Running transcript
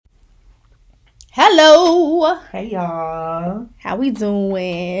Hello. Hey, y'all. How we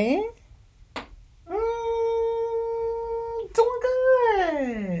doing? Doing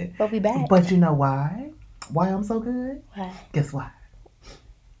good. But we back. But you know why? Why I'm so good? Why? Guess why?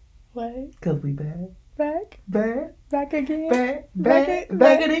 What? Because we back. Back? Back. Back again? Back. Back.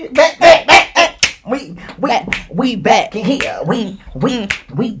 Back. We back in here. We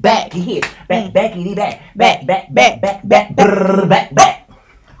back in here. Back in back.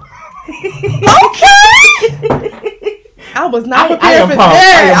 Okay. I was not prepared for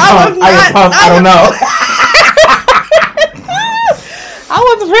that. I am pumped. I don't know. I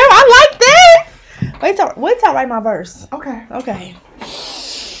wasn't prepared. I like that. Wait till I write my verse. Okay.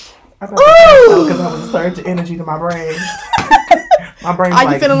 Ooh. Because I was surging energy to my brain. My brain.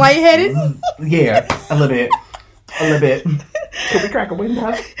 Are you feeling lightheaded? Yeah, a little bit. Can we crack a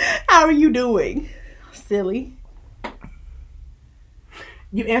window? How are you doing? Silly.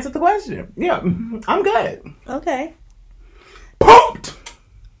 You answered the question. Yeah, I'm good. Okay. Pumped.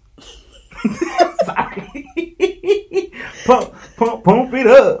 Sorry. Pump it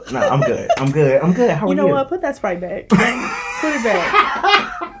up. No, I'm good. How are you? You know what? Put that Sprite back. Put it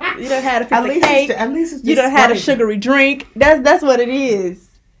back. You done had a piece of cake. At least it's just you done had a Sprite. sugary drink. That's what it is.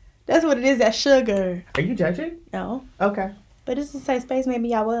 That's what it is. That sugar. Are you judging? No. Okay. But it's a safe space.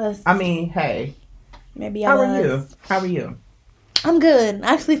 Maybe I was. I mean, hey. Maybe I was. How are you? I'm good.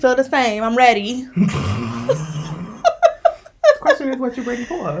 I actually feel the same. I'm ready. The question is what you're ready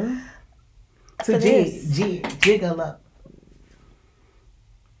for. For this. Jiggle up.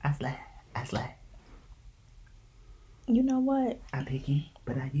 I slide. You know what? I pick you,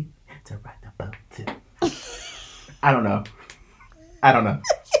 but I you to ride the boat too. I don't know.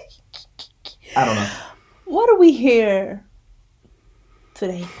 What are we here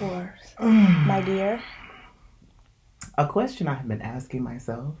today for, my dear? A question I have been asking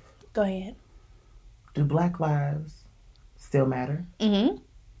myself. Go ahead. Do Black lives still matter? Mm-hmm.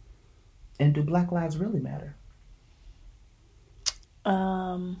 And do Black lives really matter?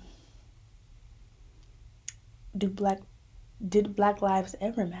 Did Black lives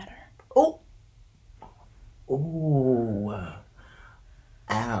ever matter? Ooh.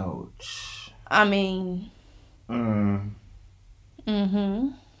 Ouch. I mean, Mm.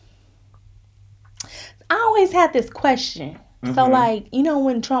 I always had this question. So, Mhm. like, you know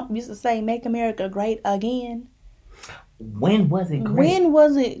when Trump used to say, "Make America Great Again"? When was it great? When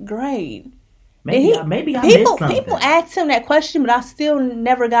was it great? Maybe I missed something. People asked him that question, but I still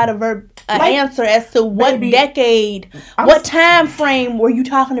never got an answer as to what maybe- decade, what time frame were you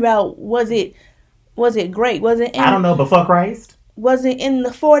talking about? Was it great? Was it? I don't know, but fuck Christ. Was it in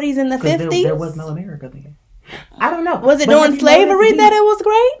the 40s and the 50s? There was no America then. I don't know. Was it But during have you slavery noticed that it was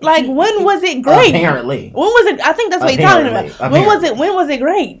great? Like, when was it great? Apparently. When was it? I think that's what he's talking about. When was it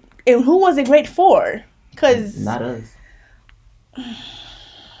great? And who was it great for? Because not us.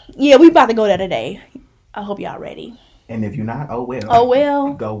 Yeah, we about to go there today. I hope y'all ready. And if you're not, oh well. Oh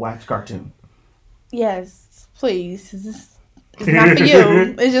well. Go watch cartoon. Yes, please. It's not for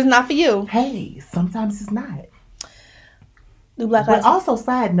you. It's just not for you. Hey, sometimes it's not. Do Black But lives? also,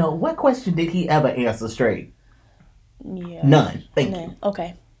 side note, what question did he ever answer straight? Yeah. None. Thank you.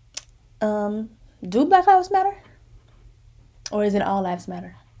 Okay. Do Black lives matter? Or is it all lives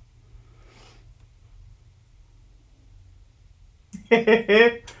matter?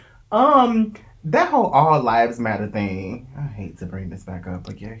 That whole all lives matter thing. I hate to bring this back up,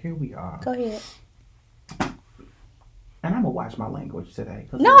 but yeah, here we are. Go ahead. And I'm gonna watch my language today.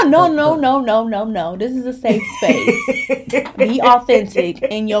 No. This is a safe space. Be authentic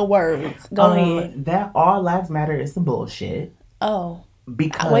in your words. Go ahead. That all lives matter is some bullshit. Oh.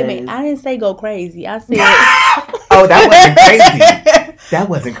 Because Wait a minute. I didn't say go crazy. I said oh, that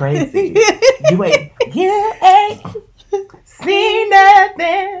wasn't crazy. You ain't seen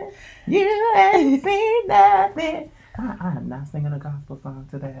nothing. You ain't seen nothing. I am not singing a gospel song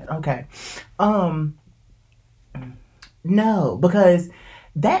to that. Okay. No, because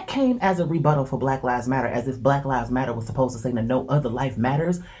that came as a rebuttal for Black Lives Matter, as if Black Lives Matter was supposed to say that no other life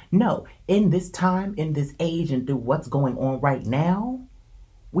matters. No, in this time, in this age, and through what's going on right now,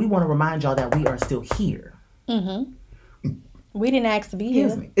 we want to remind y'all that we are still here. Mm-hmm. We didn't ask to be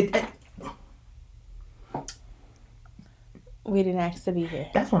Excuse here. me. We didn't ask to be here.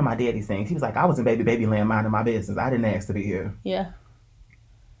 That's one of my daddy's things. He was like, I was in baby land minding my business. I didn't ask to be here. Yeah.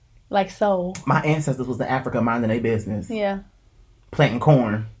 Like so. My ancestors was in Africa minding their business. Yeah. Planting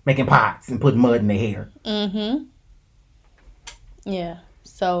corn, making pots, and putting mud in their hair. Mm-hmm. Yeah.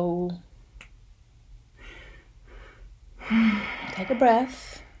 So take a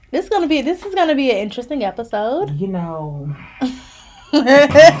breath. This is gonna be an interesting episode. You know. You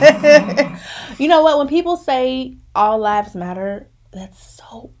You know what? When people say all lives matter, that's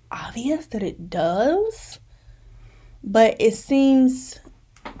so obvious that it does. But it seems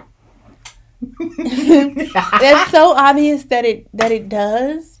that's so obvious that it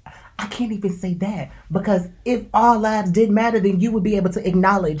does. I can't even say that, because if all lives did matter, then you would be able to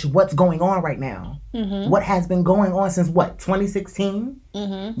acknowledge what's going on right now. Mm-hmm. What has been going on since 2016?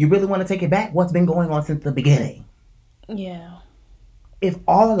 Mm-hmm. You really want to take it back? What's been going on since the beginning? Yeah. If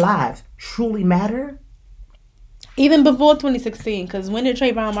all lives truly matter, even before 2016, because when did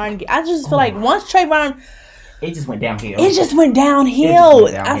Trayvon Martin I just feel like once Trayvon, it just went downhill.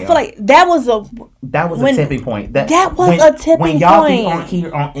 I feel like that was a tipping point. That was a tipping point. When y'all be on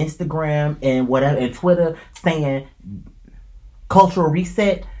here on Instagram and whatever and Twitter saying cultural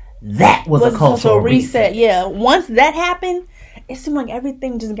reset, that was a cultural reset. Yeah. Once that happened, it seemed like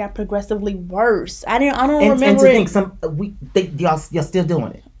everything just got progressively worse. I don't remember. And to think y'all still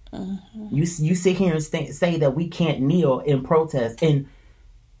doing it. Mm-hmm. You sit here and say that we can't kneel in protest, in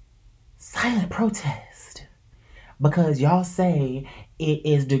silent protest. Because y'all say it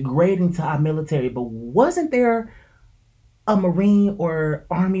is degrading to our military, but wasn't there a Marine or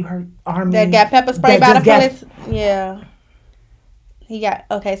Army that got pepper sprayed by the police? Yeah, he got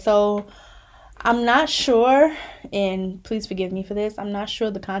okay. So I'm not sure, and please forgive me for this. I'm not sure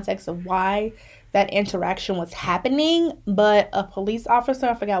the context of why that interaction was happening, but a police officer,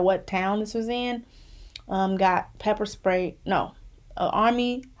 I forgot what town this was in, got pepper sprayed. No, an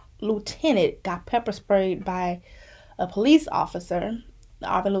Army lieutenant got pepper sprayed by a police officer. The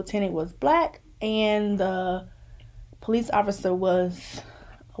Army lieutenant was black, and the police officer was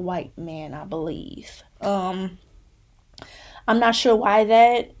a white man, I believe. I'm not sure why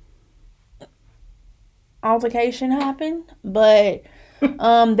that altercation happened, but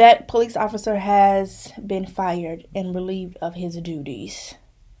that police officer has been fired and relieved of his duties.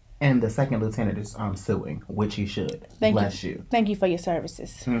 And the second lieutenant is suing, which he should. Bless you. Thank you for your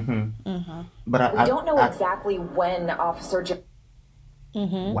services. Mm-hmm. Mm-hmm. But we don't know exactly when Officer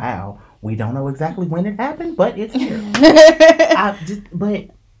Mm-hmm. Wow, we don't know exactly when it happened, but it's here.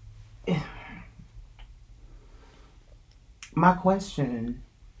 My question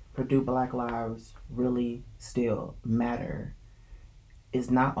for do Black Lives really still matter is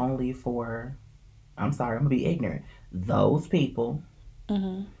not only for, I'm sorry, I'm gonna be ignorant, those people.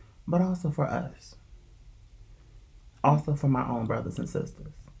 Mm-hmm. But also for us. Also for my own brothers and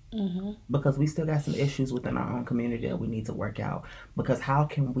sisters. Mm-hmm. Because we still got some issues within our own community that we need to work out. Because how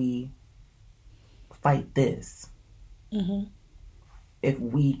can we fight this if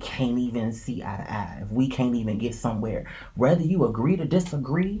we can't even see eye to eye? If we can't even get somewhere? Whether you agree to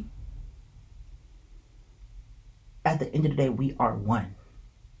disagree, at the end of the day, we are one.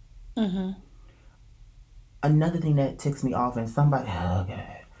 Mm-hmm. Another thing that ticks me off, and somebody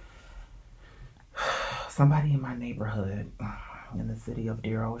in my neighborhood in the city of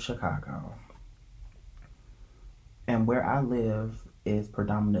dear old Chicago, and where I live is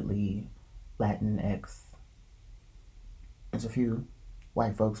predominantly Latinx. There's a few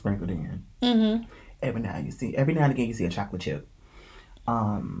white folks sprinkled in. Mm-hmm. Every now and again you see a chocolate chip.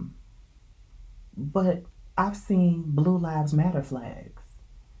 But I've seen Blue Lives Matter flags.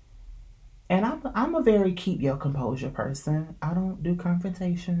 And I'm a very keep your composure person. I don't do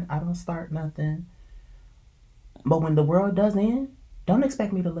confrontation. I don't start nothing. But when the world does end, don't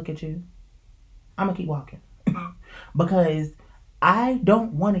expect me to look at you. I'm going to keep walking. Because I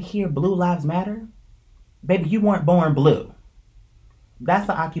don't want to hear Blue Lives Matter. Baby, you weren't born blue. That's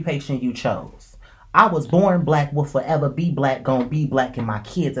the occupation you chose. I was born black, will forever be black, gonna be black, and my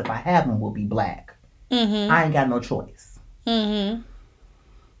kids, if I have them, will be black. Mm-hmm. I ain't got no choice. Mm-hmm.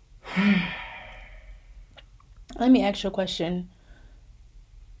 Let me ask you a question.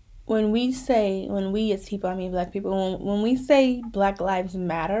 When we as people, I mean black people, when we say Black Lives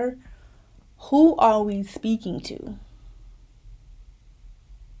Matter, who are we speaking to?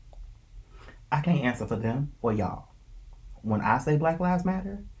 I can't answer for them or y'all. When I say Black Lives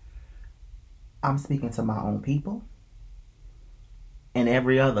Matter, I'm speaking to my own people and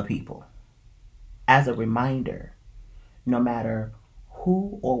every other people. As a reminder, no matter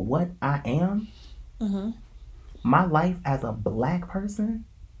who or what I am, my life as a black person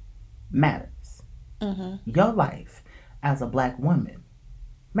matters. Your life as a black woman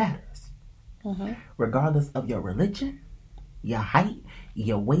matters. Regardless of your religion, your height,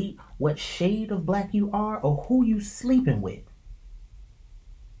 your weight, what shade of black you are, or who you sleeping with.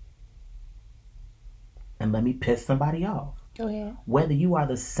 And let me piss somebody off. Go ahead. Whether you are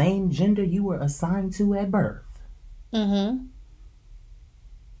the same gender you were assigned to at birth.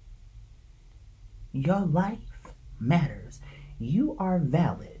 Your life matters. You are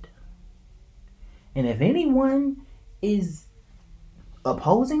valid. And if anyone is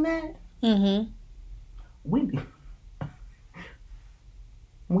opposing that, we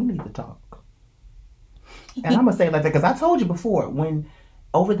need to talk. And I'm gonna say it like that because I told you before, when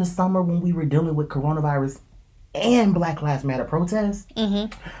over the summer when we were dealing with coronavirus and Black Lives Matter protests,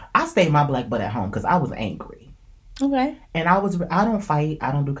 I stayed my black butt at home because I was angry. Okay. And I don't fight,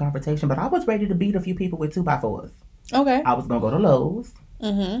 I don't do confrontation, but I was ready to beat a few people with 2x4s. Okay. I was gonna go to Lowe's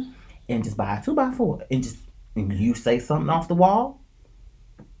and just buy a 2x4 and just you say something off the wall,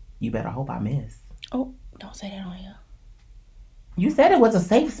 you better hope I miss. Oh, don't say that on here. You said it was a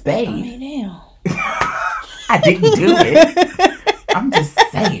safe space. I mean, damn. I didn't do it. I'm just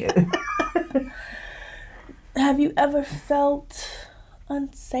saying. Have you ever felt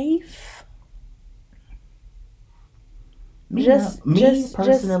unsafe? Me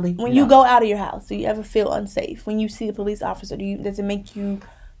personally, when you go out of your house, do you ever feel unsafe? When you see a police officer, does it make you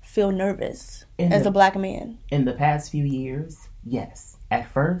feel nervous as a black man? In the past few years, yes.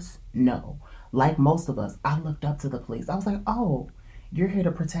 At first, no. Like most of us, I looked up to the police. I was like, oh, you're here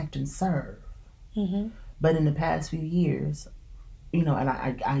to protect and serve. But in the past few years, and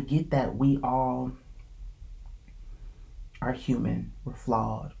I get that we all are human. We're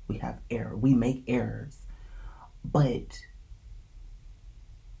flawed. We have error. We make errors. But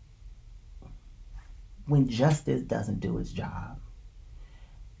when justice doesn't do its job,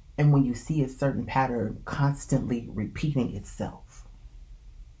 and when you see a certain pattern constantly repeating itself,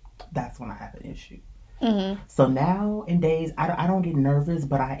 that's when I have an issue. So nowadays, I don't get nervous,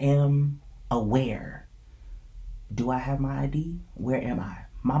 but I am aware. Do I have my ID? Where am I?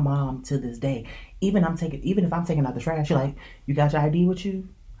 My mom, to this day, even if I'm taking out the trash, she's like, you got your ID with you?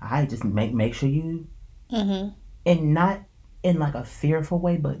 I just make sure you, and not in like a fearful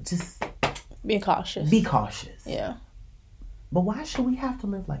way, but just be cautious. Be cautious. Yeah. But why should we have to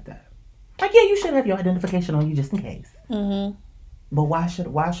live like that? Like, yeah, you should have your identification on you just in case. But why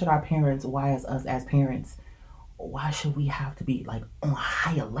should our parents, us as parents, why should we have to be like on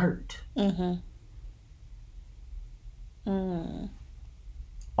high alert?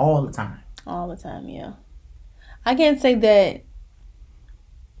 All the time. All the time, yeah. I can say that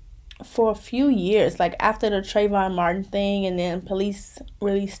for a few years, like after the Trayvon Martin thing, and then police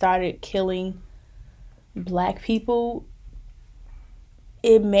really started killing black people,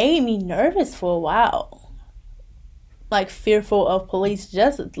 it made me nervous for a while. Like fearful of police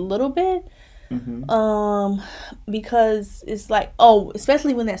just a little bit. Because it's like,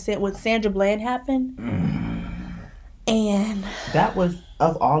 especially when with Sandra Bland happened. And that was,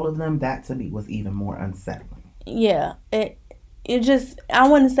 of all of them, that to me was even more unsettling. Yeah. It just, I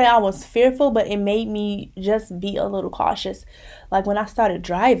wouldn't say I was fearful, but it made me just be a little cautious. Like when I started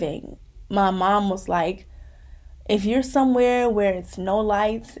driving, my mom was like, if you're somewhere where it's no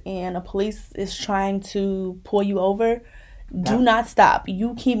lights and a police is trying to pull you over, do not stop.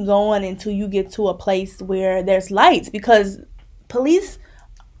 You keep going until you get to a place where there's lights, because police,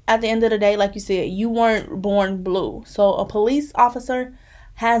 at the end of the day, like you said, you weren't born blue. So a police officer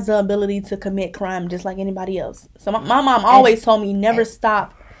has the ability to commit crime just like anybody else. So my mom always told me never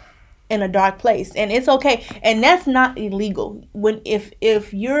stop in a dark place, and it's okay, and that's not illegal.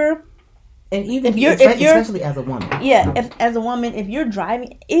 If you're especially as a woman. Yeah, as a woman, if you're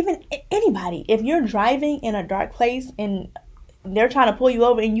driving, even anybody, if you're driving in a dark place and they're trying to pull you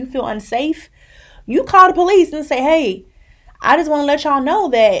over and you feel unsafe, you call the police and say, hey, I just want to let y'all know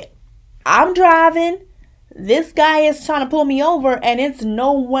that I'm driving, this guy is trying to pull me over, and it's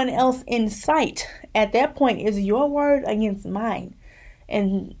no one else in sight. At that point, it's your word against mine.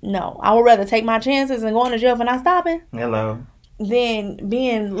 And no, I would rather take my chances and going to jail for not stopping. Hello. Than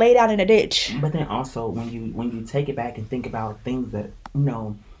being laid out in a ditch. But then also, when you take it back and think about things that,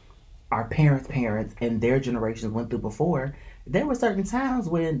 our parents and their generations went through before, there were certain times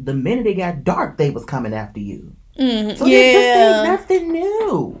when the minute it got dark, they was coming after you. So this ain't nothing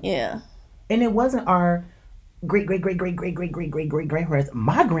new. Yeah. And it wasn't our great-great-great-great-great-great-great-great-grandparents.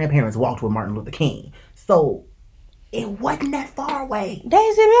 My grandparents walked with Martin Luther King. So it wasn't that far away.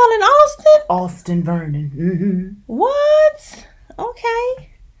 Daisy Bell in Austin? Austin Vernon. What? Okay.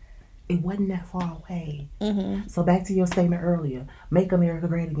 It wasn't that far away. So back to your statement earlier. Make America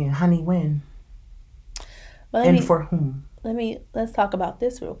great again. Honey, when? For whom? Let's talk about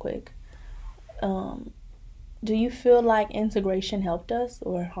this real quick. Do you feel like integration helped us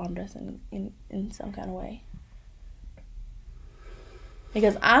or harmed us in some kind of way?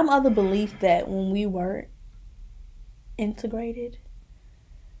 Because I'm of the belief that when we were integrated,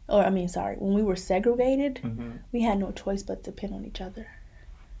 when we were segregated, we had no choice but to depend on each other.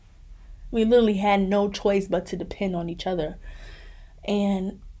 We literally had no choice but to depend on each other.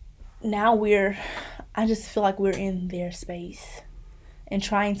 And now I just feel like we're in their space and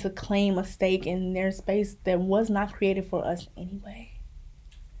trying to claim a stake in their space that was not created for us anyway.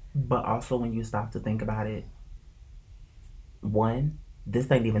 But also, when you stop to think about it, one, this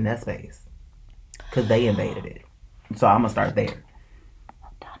ain't even their space because they invaded it. So I'm gonna start there.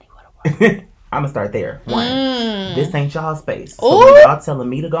 I'm gonna start there. One, this ain't y'all space. So when y'all telling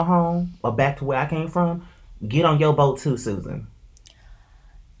me to go home or back to where I came from, get on your boat too, Susan.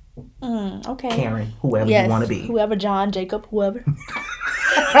 Okay. Karen, whoever you want to be. Whoever, John, Jacob, whoever.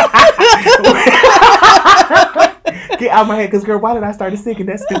 Get out my head, because girl, why did I start singing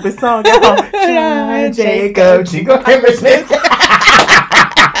that stupid song? John, Jacob, Jingle Hammersmith.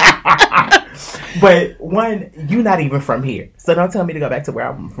 But one, you not even from here. So don't tell me to go back to where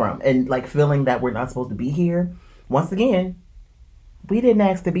I'm from. And like feeling that we're not supposed to be here. Once again, we didn't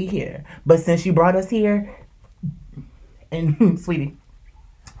ask to be here. But since you brought us here, and sweetie,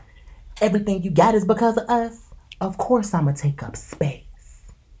 everything you got is because of us. Of course I'm going to take up space.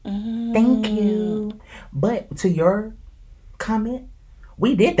 Thank you. But to your comment,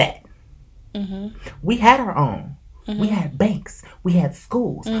 we did that. We had our own. We had banks. We had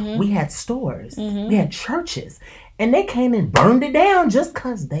schools. We had stores. We had churches. And they came and burned it down just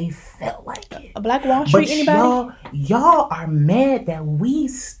because they felt like it. A Black Wall Street, anybody? Y'all are mad that we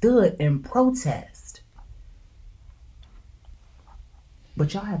stood in protest.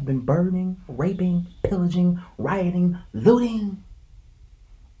 But y'all have been burning, raping, pillaging, rioting, looting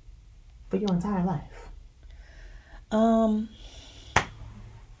for your entire life. Lord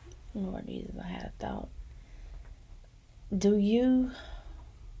Jesus, I had a thought. Do you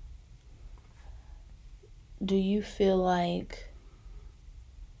feel like,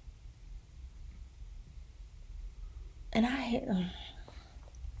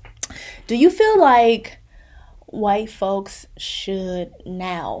 do you feel like white folks should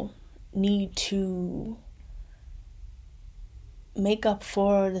now need to make up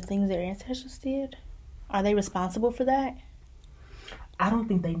for the things their ancestors did? Are they responsible for that? I don't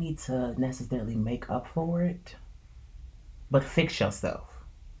think they need to necessarily make up for it, but fix yourself.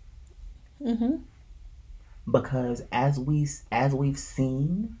 Because as we've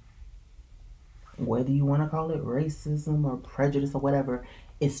seen, whether you want to call it racism or prejudice or whatever,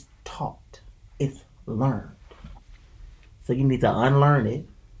 it's taught, it's learned. So you need to unlearn it,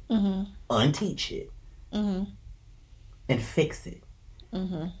 unteach it, and fix it.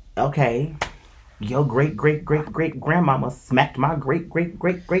 Okay, your great-great-great-great-grandmama smacked my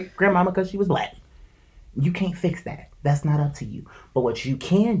great-great-great-great-grandmama because she was black. You can't fix that. That's not up to you. But what you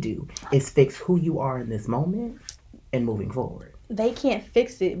can do is fix who you are in this moment and moving forward. They can't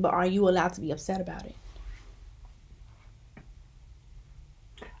fix it, but are you allowed to be upset about it?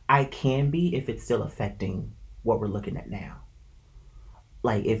 I can be if it's still affecting what we're looking at now.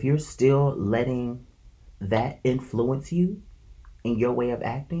 Like, if you're still letting that influence you in your way of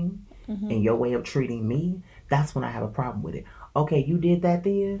acting, in your way of treating me, that's when I have a problem with it. Okay, you did that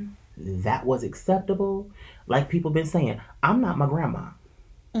then. That was acceptable. Like people been saying, I'm not my grandma.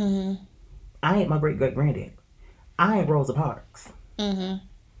 I ain't my great-great-granddad. I ain't Rosa Parks. I'm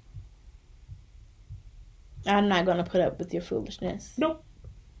not going to put up with your foolishness. Nope.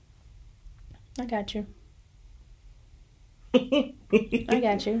 I got you. I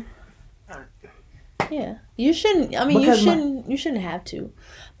got you. Yeah. You shouldn't, I mean, because you shouldn't have to.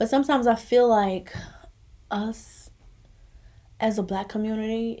 But sometimes I feel like us as a black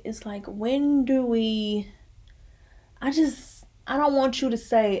community, it's like, when do we, I don't want you to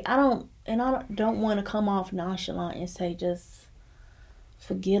say, I don't want to come off nonchalant and say, just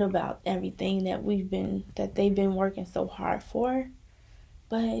forget about everything that they've been working so hard for.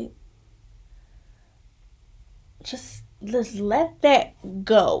 But just let that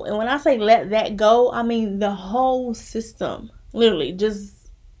go. And when I say let that go, I mean the whole system. Literally, just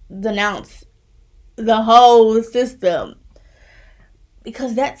denounce the whole system.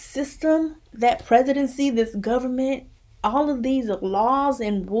 Because that system, that presidency, this government, all of these laws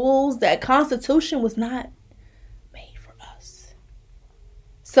and rules, that Constitution was not made for us.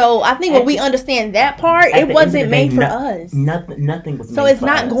 So I think when we understand that part, it wasn't made for us. Nothing was made for us. So it's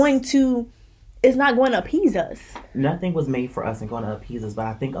not going to appease us. Nothing was made for us and going to appease us. But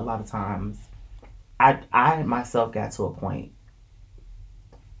I think a lot of times, I myself got to a point,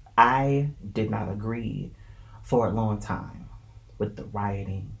 I did not agree for a long time with the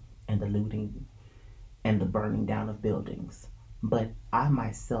rioting and the looting and the burning down of buildings. But I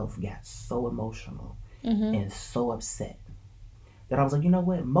myself got so emotional and so upset that I was like, you know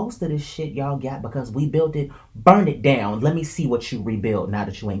what? Most of this shit y'all got because we built it, burn it down. Let me see what you rebuild now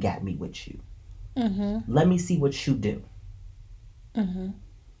that you ain't got me with you. Let me see what you do.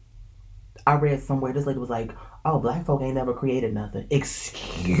 I read somewhere this lady was like, "Oh, black folk ain't never created nothing."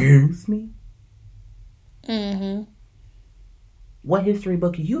 Excuse me. Mm-hmm. What history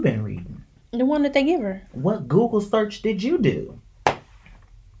book have you been reading? The one that they give her. What Google search did you do?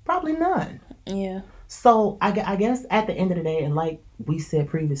 Probably none. Yeah. So I guess at the end of the day, and like we said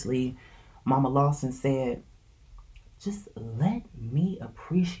previously, Mama Lawson said, just let me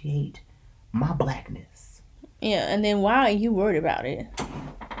appreciate my blackness. Yeah, and then why are you worried about it?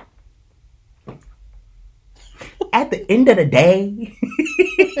 At the end of the day,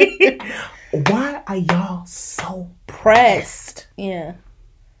 why are y'all so pressed? Yeah.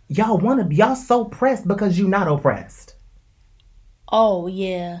 Y'all so pressed because you not oppressed. Oh,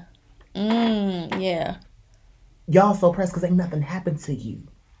 yeah. Yeah. Y'all so pressed because ain't nothing happened to you.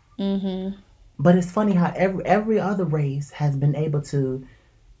 Mm-hmm. But it's funny how every other race has been able to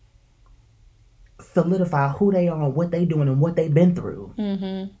solidify who they are and what they doing and what they've been through.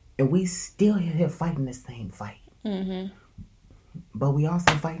 Mm-hmm. And we still here fighting the same fight. Mm-hmm. But we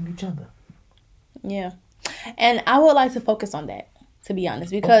also fighting each other. Yeah. And I would like to focus on that, to be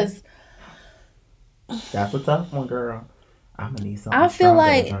honest, because... Okay. That's a tough one, girl. I'm gonna need something. I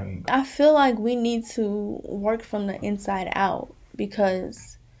feel like we need to work from the inside out,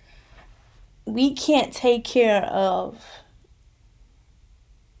 because we can't take care of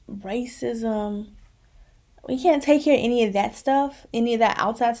racism. We can't take care of any of that stuff, any of that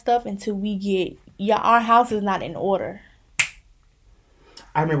outside stuff, until we get our house is not in order.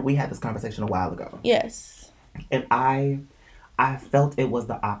 I remember we had this conversation a while ago. Yes. And I felt it was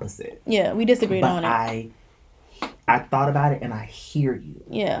the opposite. Yeah, we disagreed on it. I thought about it and I hear you.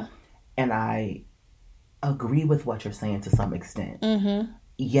 Yeah. And I agree with what you're saying to some extent. Mm-hmm.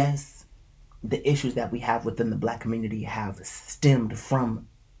 Yes, the issues that we have within the black community have stemmed from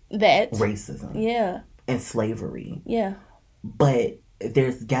that racism. Yeah. And slavery. Yeah. But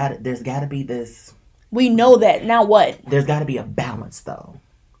there's got to be this. We know that. Now what? There's got to be a balance, though.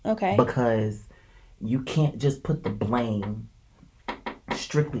 Okay. Because you can't just put the blame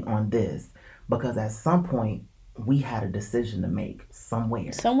strictly on this, because at some point we had a decision to make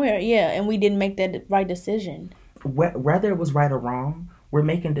somewhere, yeah, and we didn't make that right decision. Whether it was right or wrong, we're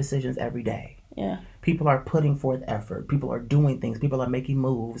making decisions every day. Yeah, people are putting forth effort, people are doing things, people are making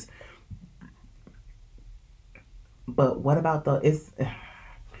moves. But what about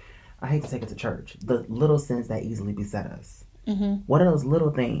I hate to take it to church, the little sins that easily beset us? Mm-hmm. What are those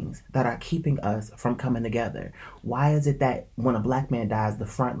little things that are keeping us from coming together? Why is it that when a black man dies, the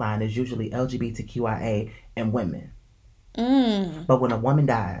front line is usually LGBTQIA and women? But when a woman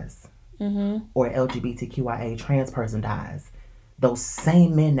dies, or LGBTQIA trans person dies, those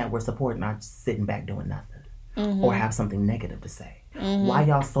same men that we're supporting are sitting back doing nothing, or have something negative to say. Why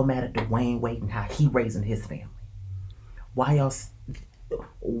y'all so mad at Dwayne Wade and how he raising his family? Why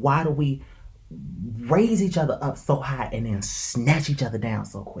do we raise each other up so high and then snatch each other down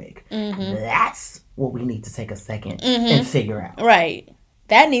so quick? That's what we need to take a second and figure out. Right.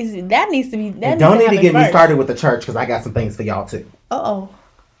 That needs to be. Don't need to get me started with the church, because I got some things for y'all too.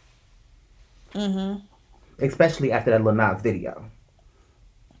 Especially after that Lil Nas video.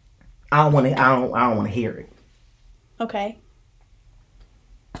 I don't want to hear it. Okay.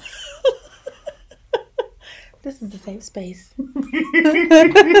 This is a safe space.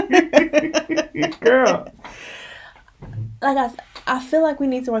 Girl. Like I feel like we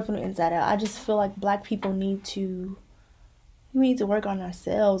need to work from the inside out. I just feel like black people need to work on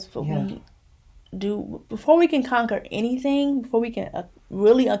ourselves before we can conquer anything, before we can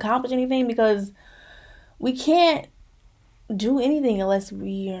really accomplish anything, because we can't do anything unless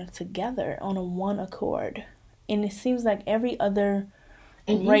we are together on a one accord. And it seems like every other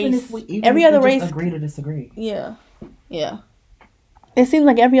race agree to disagree. Yeah. It seems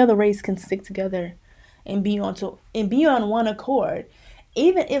like every other race can stick together and be on one accord.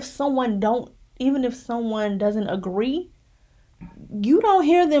 Even if someone doesn't agree, you don't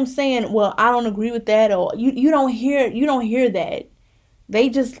hear them saying, "Well, I don't agree with that," or you don't hear that. They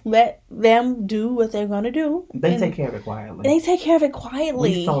just let them do what they're gonna do. They take care of it quietly.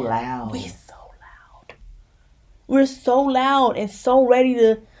 We so loud. We're so loud and so ready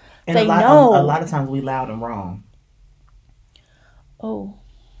to say no. A lot of times we loud and wrong. Oh.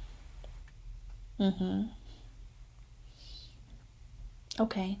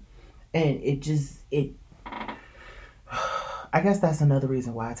 Okay. And I guess that's another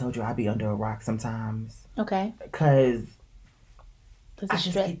reason why I told you I'd be under a rock sometimes. Okay. Because I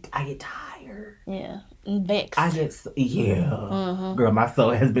get tired. Yeah. And vexed. Girl, my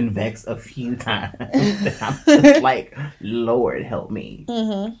soul has been vexed a few times. And I'm just like, Lord help me.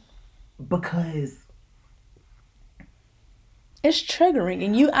 Because It's triggering,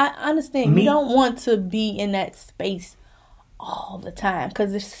 and I understand you don't want to be in that space all the time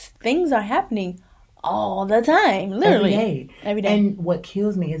because things are happening all the time, literally every day. And what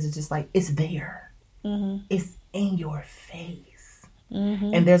kills me is it's just like it's there, it's in your face,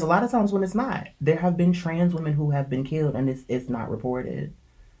 and there's a lot of times when it's not. There have been trans women who have been killed, and it's not reported.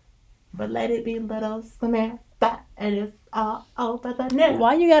 But let it be little Samantha, and it's all over the news.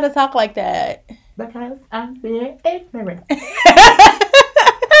 Why you gotta talk like that? Because I'm being ignorant. Because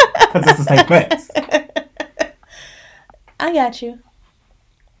it's the same place. I got you.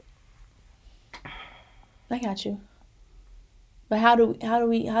 But how do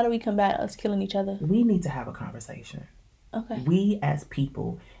we combat us killing each other? We need to have a conversation. Okay. We as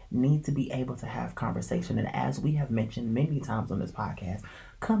people need to be able to have conversation, and as we have mentioned many times on this podcast,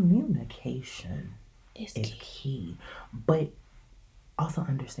 communication is key. But also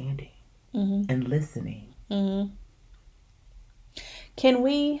understanding and listening. Can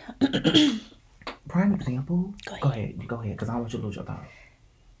we? Prime example. Go ahead, because I don't want you to lose your thought.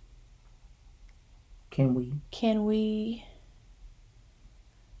 Can we?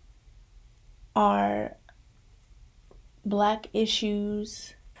 Are Black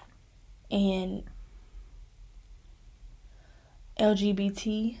issues and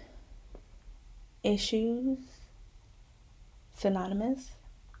LGBT issues synonymous?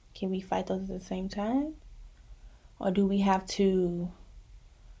 Can we fight those at the same time? Or do we have to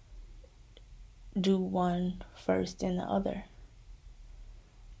do one first and the other?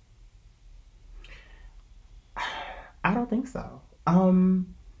 I don't think so.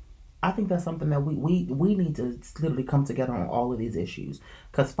 I think that's something that we need to literally come together on all of these issues.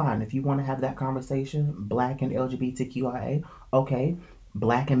 Because fine, if you want to have that conversation, Black and LGBTQIA, okay.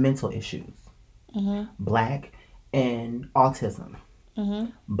 Black and mental issues. Black and autism.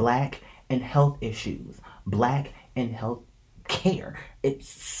 Black and health issues. Black and health care. It's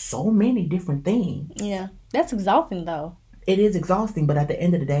so many different things. Yeah. That's exhausting though. It is exhausting, but at the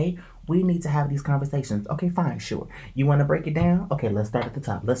end of the day, we need to have these conversations. Okay, fine, sure. You want to break it down? Okay, let's start at the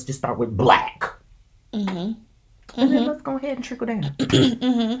top. Let's just start with Black. And then let's go ahead and trickle down.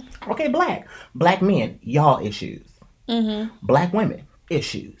 Okay, Black men, y'all issues. Black women,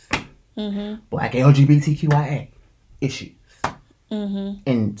 issues. Black LGBTQIA, issues.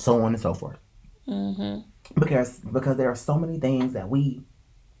 And so on and so forth. Because there are so many things that we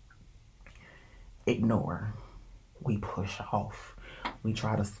ignore. We push off. We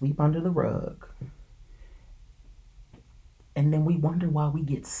try to sweep under the rug. And then we wonder why we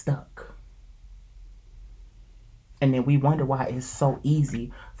get stuck. And then we wonder why it's so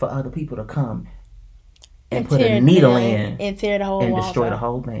easy for other people to come and put a needle in and tear the whole and wall destroy out. the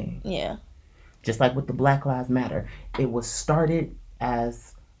whole thing. Yeah. Just like with the Black Lives Matter. It was started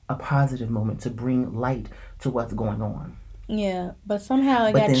as a positive moment to bring light to what's going on. Yeah, but somehow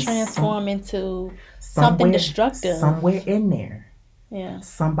it got transformed into something destructive. Somewhere in there. Yeah.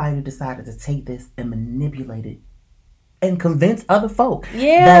 Somebody decided to take this and manipulate it and convince other folk that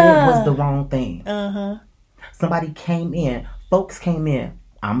it was the wrong thing. Somebody came in, folks came in,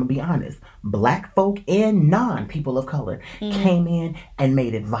 I'm going to be honest, Black folk and non-people of color came in and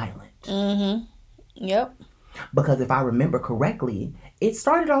made it violent. Yep. Because if I remember correctly, it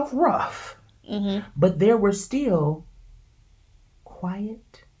started off rough. But there were still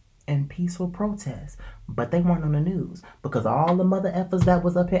quiet and peaceful protests. But they weren't on the news. Because all the mother effers that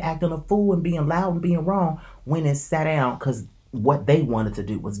was up here acting a fool and being loud and being wrong went and sat down because what they wanted to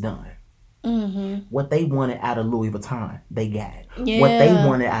do was done. What they wanted out of Louis Vuitton, they got. What they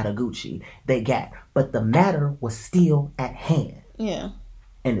wanted out of Gucci, they got. But the matter was still at hand. Yeah.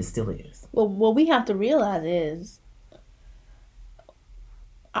 And it still is. Well, what we have to realize is,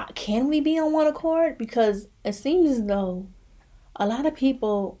 can we be on one accord? Because it seems as though a lot of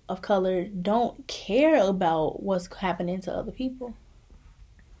people of color don't care about what's happening to other people.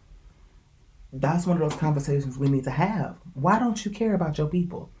 That's one of those conversations we need to have. Why don't you care about your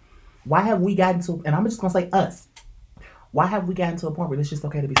people? Why have we gotten to, and I'm just going to say us, why have we gotten to a point where it's just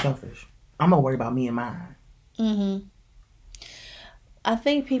okay to be selfish? I'm going to worry about me and mine. I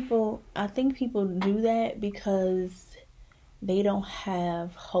think people do that because they don't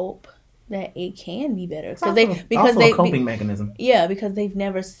have hope that it can be better. Because a coping mechanism. Yeah, because they've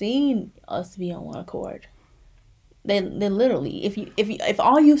never seen us be on one accord. They literally, if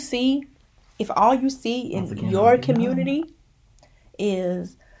all you see in your community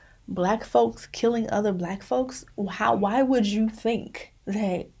is Black folks killing other Black folks, why would you think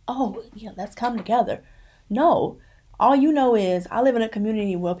that, oh yeah, let's come together? No. All you know is I live in a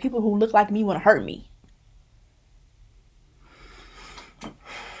community where people who look like me want to hurt me.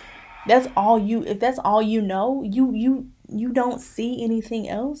 If that's all you know, you you don't see anything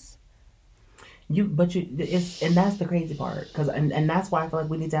else. And that's the crazy part, and that's why I feel like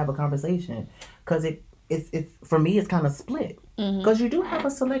we need to have a conversation, because it's for me it's kind of split, because you do have a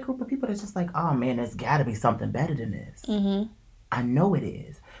select group of people that's just like, oh man, there's got to be something better than this. I know it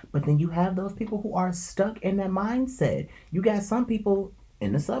is, but then you have those people who are stuck in that mindset. You got some people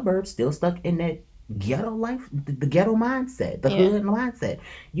in the suburbs still stuck in that ghetto life, the ghetto mindset, the hood mindset.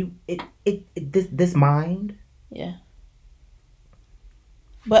 This mind,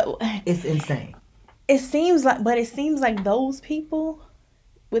 but it's insane. It seems like those people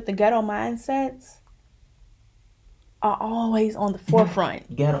with the ghetto mindsets are always on the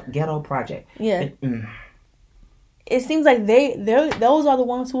forefront. Ghetto project. It seems like those are the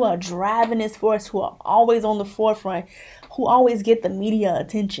ones who are driving this force, who are always on the forefront, who always get the media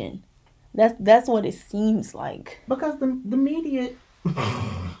attention. That's what it seems like. Because the media,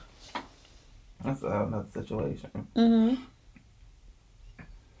 that's another situation.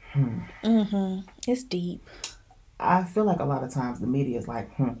 It's deep. I feel like a lot of times the media is like,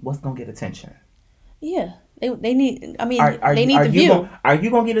 what's gonna get attention? Yeah, they need. I mean, they need the view. Are you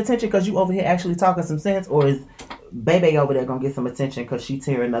gonna get attention because you over here actually talking some sense, or is Bebe over there gonna get some attention because she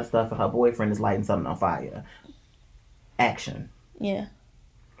tearing up stuff and her boyfriend is lighting something on fire? Action. Yeah.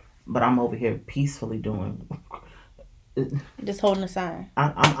 But I'm over here peacefully doing. Just holding a sign.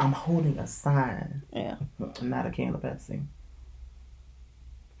 I'm holding a sign. Yeah. Not a can of Pepsi.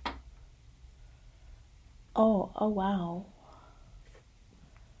 Oh wow.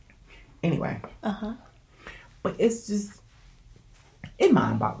 Anyway. But it's just, it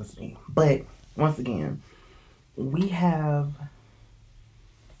mind boggles me. But once again, we have.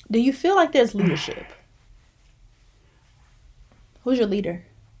 Do you feel like there's leadership? Who's your leader?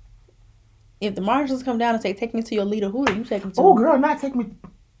 If the marshals come down and say, take me to your leader, who do you take me to? Oh, girl, not take me.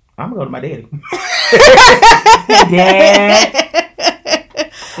 I'm going to go to my daddy. Dad.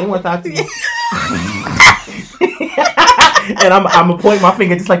 They want to talk to you. And I'm going to point my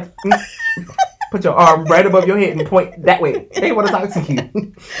finger just like, put your arm right above your head and point that way. They want to talk to you.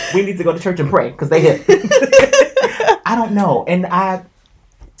 We need to go to church and pray because they hit. I don't know. And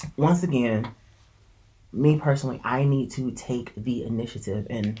once again, me personally, I need to take the initiative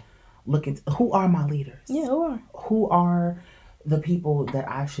and look into who are my leaders. Yeah, who are the people that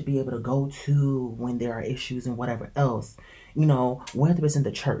I should be able to go to when there are issues and whatever else. You know, whether it's in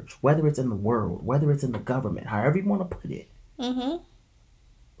the church, whether it's in the world, whether it's in the government, however you want to put it.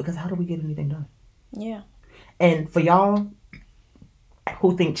 Because how do we get anything done? Yeah. And for y'all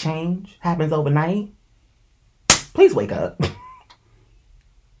who think change happens overnight, please wake up.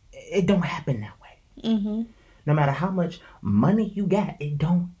 It don't happen that way. No matter how much money you got, it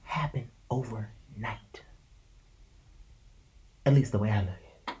don't happen overnight. At least the way I look at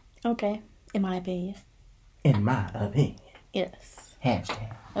it. Okay. In my opinion. In my opinion. Yes.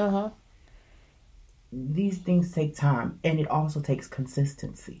 Hashtag. These things take time, and it also takes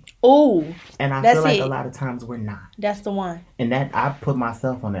consistency. Oh. And I feel like a lot of times we're not. That's the one. And that, I put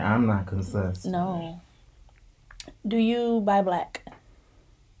myself on it. I'm not consistent. No. Do you buy black?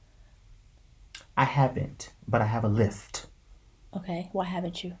 I haven't, but I have a list. Okay. Why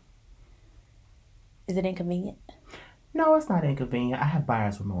haven't you? Is it inconvenient? No, it's not inconvenient. I have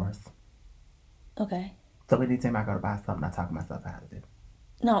buyer's remorse. Okay. So anytime I go to buy something, I talk myself out of it.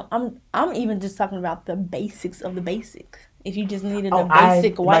 No, I'm even just talking about the basics of the basic. If you just needed a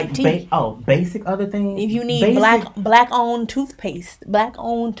basic white tee. Basic other things. If you need black owned toothpaste, black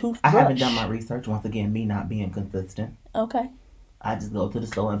owned toothbrush. I haven't done my research. Once again, me not being consistent. Okay. I just go to the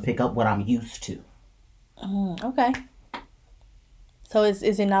store and pick up what I'm used to. Okay. So is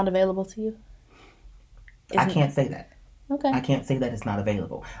it not available to you? I can't say that. Okay. I can't say that it's not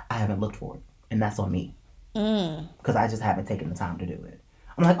available. I haven't looked for it. And that's on me. Because I just haven't taken the time to do it.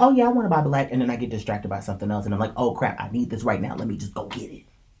 I'm like, oh yeah, I want to buy black. And then I get distracted by something else. And I'm like, oh crap, I need this right now. Let me just go get it.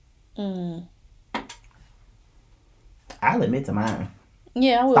 I'll admit to mine.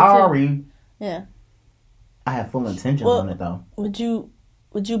 Yeah, I will. Sorry. Too. Yeah. I have full intentions on it though. Would you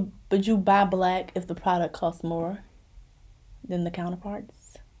buy black if the product costs more than the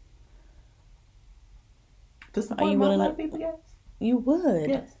counterparts? Are you willing to people? Yes. You would.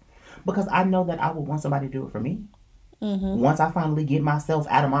 Yes. Because I know that I would want somebody to do it for me. Once I finally get myself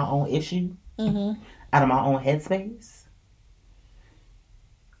out of my own issue, out of my own headspace,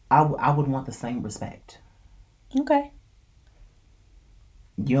 I would want the same respect. Okay.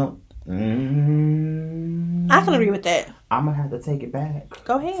 You don't... I can agree with that. I'm going to have to take it back.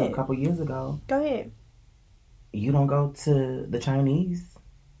 Go ahead. To a couple years ago. Go ahead. You don't go to the Chinese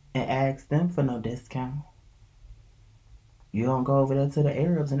and ask them for no discount. You don't go over there to the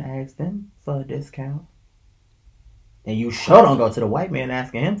Arabs and ask them for a discount. And you sure don't go to the white man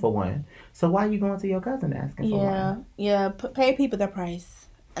asking him for one. So why are you going to your cousin asking for one? Yeah. Pay people their price.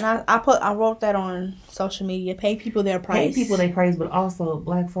 And I wrote that on social media. Pay people their price. Pay people their price, but also,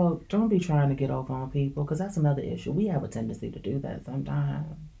 black folk, don't be trying to get over on people, because that's another issue. We have a tendency to do that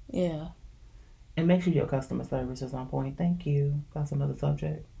sometimes. Yeah. And make sure your customer service is on point. Thank you. That's another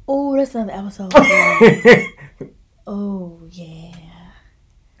subject. Oh, that's another episode. Oh, yeah.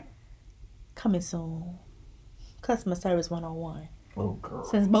 Coming soon. Customer service 101. Oh, girl.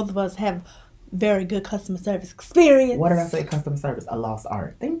 Since both of us have very good customer service experience. What did I say? Customer service, a lost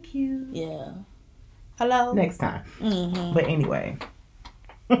art. Thank you. Yeah. Hello. Next time. Mm-hmm. But anyway.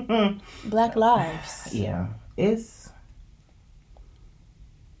 Black lives. Yeah. It's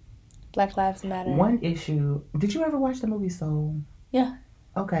Black Lives Matter. One issue. Did you ever watch the movie Soul? Yeah.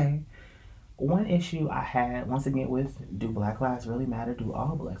 Okay. One issue I had, once again, with do Black Lives really matter? Do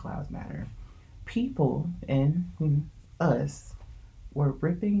all Black Lives matter? People and us were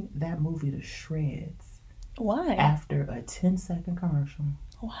ripping that movie to shreds. Why? After a 10-second commercial.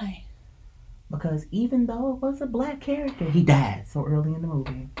 Why? Because even though it was a black character, he died so early in the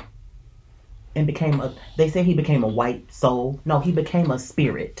movie. And they say he became a white soul. No, he became a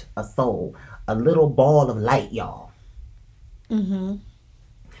spirit, a soul, a little ball of light, y'all. Mm-hmm.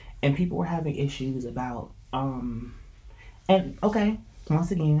 And people were having issues about, and okay,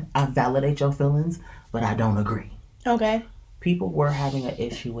 once again, I validate your feelings, but I don't agree. Okay. People were having an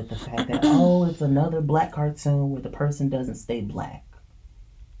issue with the fact that, oh, it's another black cartoon where the person doesn't stay black.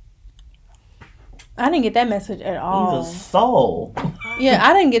 I didn't get that message at all. He's a soul. Yeah,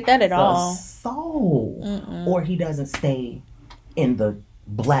 I didn't get that at all. Soul. Mm-mm. Or he doesn't stay in the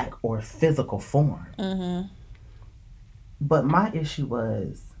black or physical form. Mm-hmm. But my issue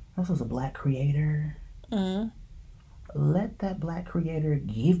was, this was a black creator. Mm-hmm. Let that black creator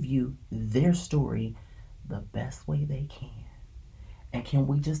give you their story the best way they can. And can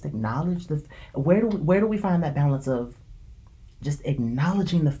we just acknowledge where do we find that balance of just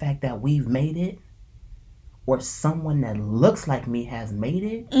acknowledging the fact that we've made it, or someone that looks like me has made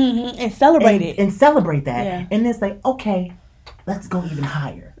it, and celebrate it, and celebrate that, and then say, okay, let's go even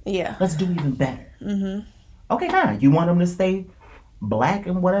higher. Yeah, let's do even better. Mm-hmm. Okay, fine. You want them to stay black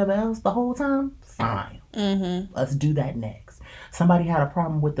and whatever else the whole time? Fine. Mm-hmm. Let's do that next. Somebody had a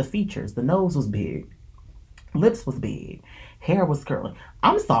problem with the features. The nose was big, lips was big, hair was curly.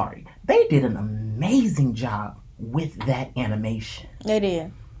 I'm sorry, they did an amazing job with that animation. They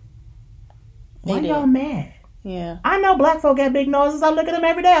did. Why y'all mad? Yeah. I know black folk got big noses. I look at them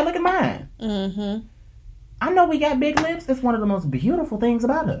every day. I look at mine. Mm-hmm. I know we got big lips. It's one of the most beautiful things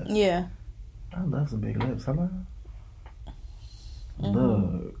about us. Yeah. I love some big lips. Hello? Mm-hmm.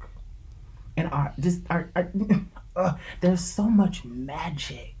 Look. And there's so much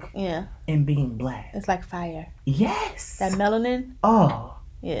magic. Yeah. In being black. It's like fire. Yes. That melanin. Oh.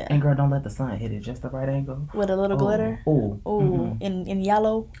 Yeah. And girl, don't let the sun hit it just the right angle. With a little glitter. Ooh. Ooh. Mm-hmm. In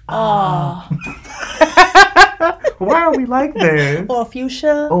yellow. Oh. Why are we like this? Or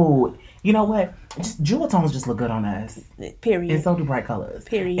fuchsia. Oh. You know what? Just jewel tones just look good on us. Period. And so do bright colors.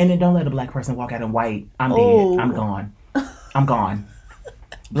 Period. And then don't let a black person walk out in white. I'm dead. I'm gone. I'm gone.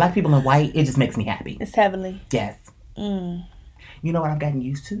 Black people in white, it just makes me happy. It's heavenly. Yes. Mm. You know what I've gotten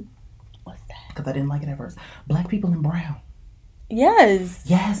used to? What's that? Because I didn't like it at first. Black people in brown. Yes.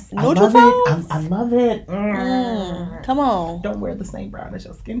 Yes. Neutral I love tones? it. I love it. Come on. Don't wear the same brown as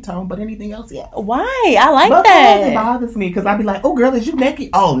your skin tone, but anything else, yeah. Why? I like that. It bothers me because I'd be like, oh, girl, is you naked?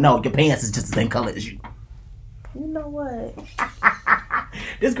 Oh, no, your pants is just the same color as you. You know what?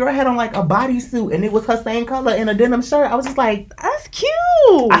 This girl had on like a bodysuit and it was her same color in a denim shirt. I was just like, that's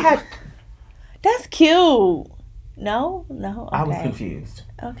cute. That's cute. No? Okay. I was confused.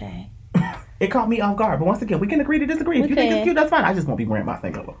 Okay. It caught me off guard. But once again, we can agree to disagree. If you think it's cute, that's fine. I just won't be wearing my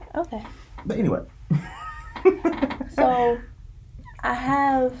same color. Okay. But anyway. So, I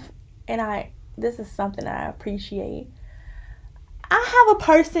have, this is something I appreciate. I have a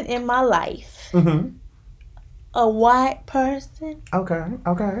person in my life. Mm-hmm. A white person.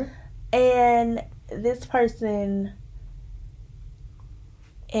 Okay. And this person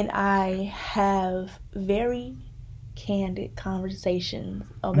and I have very candid conversations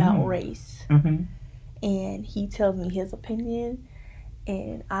about race. Mm-hmm. And he tells me his opinion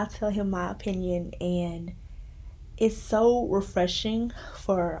and I tell him my opinion, and it's so refreshing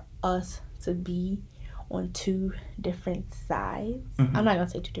for us to be on two different sides. Mm-hmm. I'm not going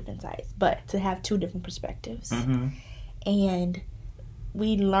to say two different sides, but to have two different perspectives. Mm-hmm. And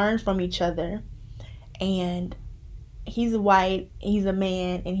we learn from each other. And he's white, he's a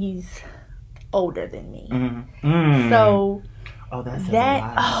man, and he's older than me. Mm-hmm. So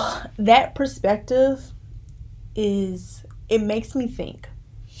that perspective it makes me think.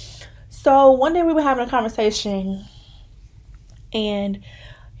 So one day we were having a conversation, and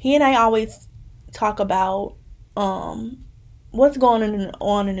he and I always talk about what's going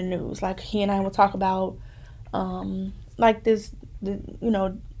on in the news. Like, he and I will talk about like the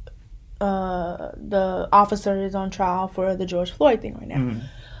officer is on trial for the George Floyd thing right now.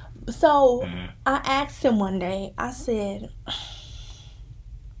 Mm-hmm. So I asked him one day, I said,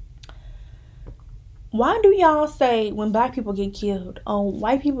 why do y'all say when black people get killed,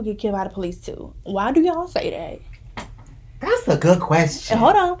 white people get killed by the police too? Why do y'all say that? That's a good question.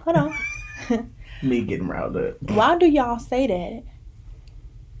 Hold on. Me getting riled up. Why do y'all say that?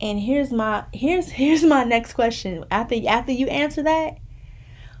 And here's my next question. After you answer that,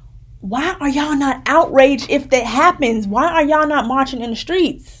 why are y'all not outraged if that happens? Why are y'all not marching in the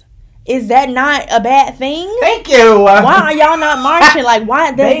streets? Is that not a bad thing? Thank you. Why are y'all not marching? Like,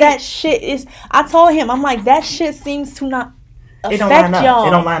 why does that shit is... I told him, I'm like, that shit seems to not affect y'all. It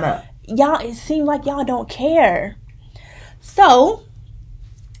don't line up. Y'all, it seems like y'all don't care. So,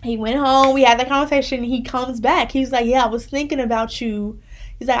 he went home. We had that conversation. He comes back. He's like, yeah, I was thinking about you.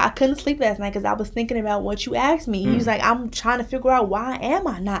 He's like, I couldn't sleep last night because I was thinking about what you asked me. He's like, I'm trying to figure out why am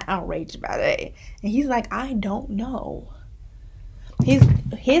I not outraged by that? And he's like, I don't know. His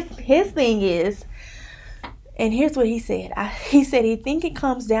thing is, and here's what he said. He said he think it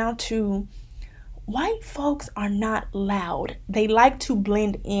comes down to white folks are not loud. They like to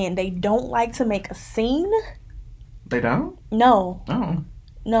blend in. They don't like to make a scene. They don't? No. Oh.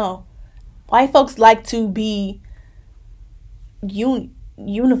 No. White folks like to be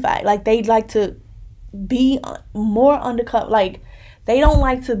unified. Like, they like to be more undercover. Like, they don't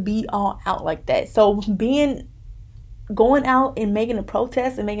like to be all out like that. So going out and making a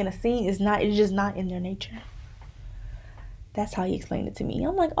protest and making a scene it's just not in their nature. That's how he explained it to me.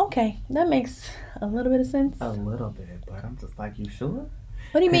 I'm like, okay, that makes a little bit of sense. A little bit, but I'm just like, you sure?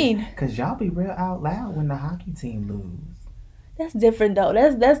 What do you mean? Because y'all be real out loud when the hockey team lose. That's different though.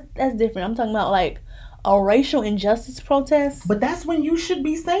 That's different. I'm talking about like a racial injustice protest. But that's when you should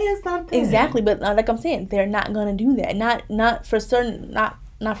be saying something. Exactly, but like I'm saying, they're not gonna do that. Not for certain. Not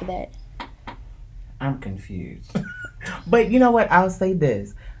for that. I'm confused. But you know what? I'll say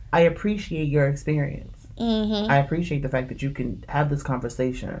this. I appreciate your experience. Mm-hmm. I appreciate the fact that you can have this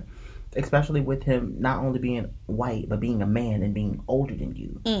conversation, especially with him not only being white, but being a man and being older than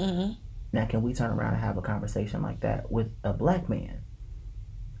you. Mm-hmm. Now, can we turn around and have a conversation like that with a black man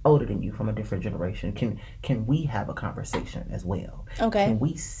older than you from a different generation? Can we have a conversation as well? Okay. Can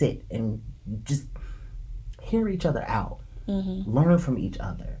we sit and just hear each other out, learn from each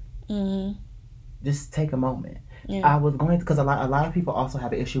other? Mm-hmm. Just take a moment. Yeah. I was going to, because a lot of people also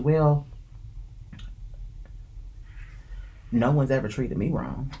have an issue. Well, no one's ever treated me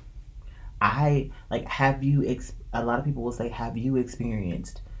wrong. A lot of people will say, have you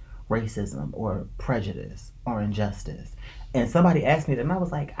experienced racism or prejudice or injustice? And somebody asked me that, and I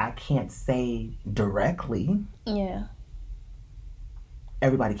was like, I can't say directly. Yeah.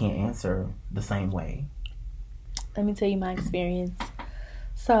 Everybody can't answer the same way. Let me tell you my experience.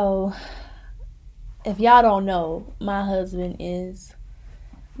 So, if y'all don't know, my husband is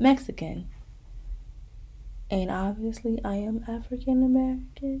Mexican. And obviously I am African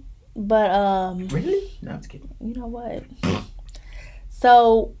American. But really? No, I'm just kidding. You know what?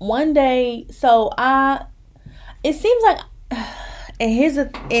 So one day, it seems like,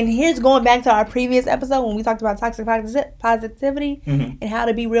 and here's going back to our previous episode when we talked about toxic positivity and how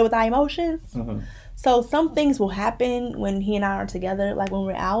to be real with our emotions. Mm-hmm. So some things will happen when he and I are together, like when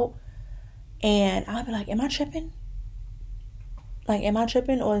we're out. And I'll be like, am I tripping? Like, am I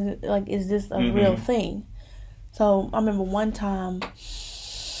tripping? Or is this a real thing? So I remember one time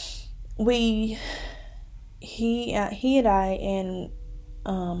he and I and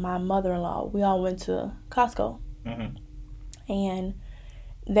my mother-in-law, we all went to Costco. Mm-hmm. And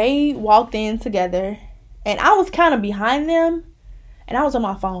they walked in together. And I was kind of behind them. And I was on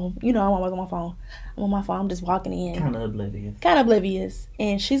my phone. You know, I'm always on my phone. I'm on my phone. I'm just walking in. Kind of oblivious.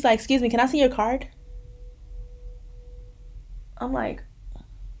 And she's like, excuse me, can I see your card? I'm like,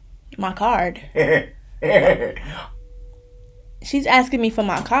 my card? She's asking me for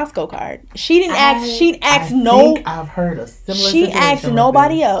my Costco card. She didn't ask. She asked I've heard a similar. She asked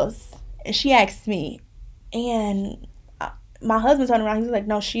nobody else. And she asked me. And my husband turned around. He was like,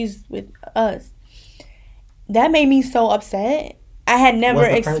 no, she's with us. That made me so upset. I had never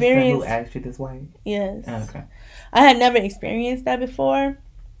experienced. Who asked you this way? Yes. Okay. I had never experienced that before.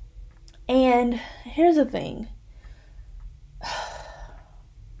 And here's the thing.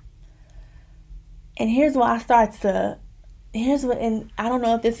 And here's why I start to here's what, and I don't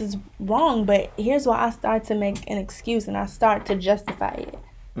know if this is wrong, but here's why I start to make an excuse and I start to justify it.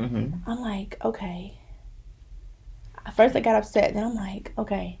 Mm-hmm. I'm like, okay. At first I got upset, then I'm like,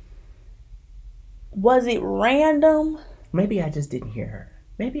 okay. Was it random? Maybe I just didn't hear her.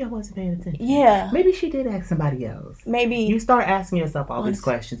 Maybe I wasn't paying attention. Yeah. Maybe she did ask somebody else. Maybe. You start asking yourself all these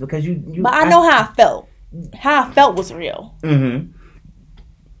questions because you But I know how I felt. How I felt was real. Mm-hmm.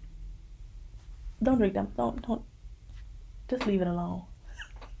 Don't drink them. Don't. Just leave it alone.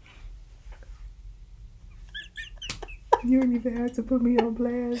 You didn't even have to put me on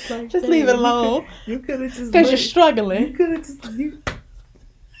blast like just that. Leave it alone. You could have just because you're struggling. You could have just you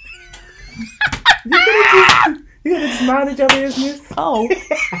could have just minded your business. Oh.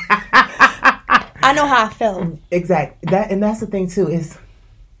 I know how I felt. Exactly. That's the thing too, is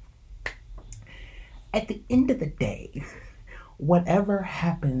at the end of the day, whatever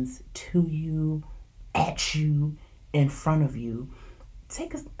happens to you, at you, in front of you,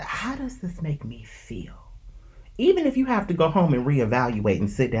 how does this make me feel? Even if you have to go home and reevaluate and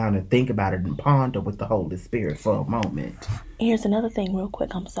sit down and think about it and ponder with the Holy Spirit for a moment. Here's another thing real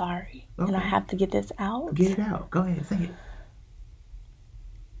quick. I'm sorry. Okay. And I have to get this out. Get it out. Go ahead. Say it.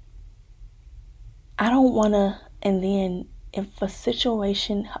 I don't want to, and then if a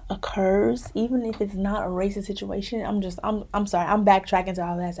situation occurs, even if it's not a racist situation, I'm sorry. I'm backtracking to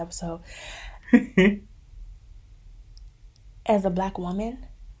our last episode. As a black woman,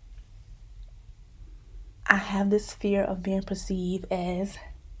 I have this fear of being perceived as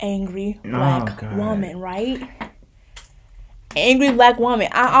angry black woman, right? Angry black woman.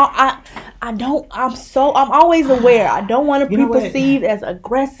 I'm always aware. I don't want to be perceived as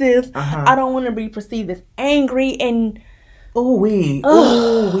aggressive. I don't want to be perceived as angry and But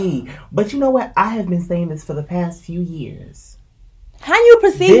you know what? I have been saying this for the past few years. How you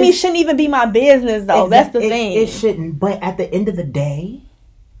perceive me shouldn't even be my business, though. That's the thing. It shouldn't. But at the end of the day,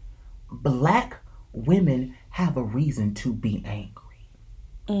 black women have a reason to be angry.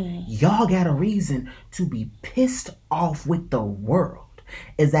 Y'all got a reason to be pissed off with the world.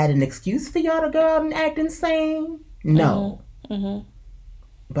 Is that an excuse for y'all to go out and act insane? No. Mm-hmm.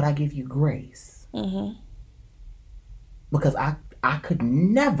 But I give you grace. Mm-hmm. Because I could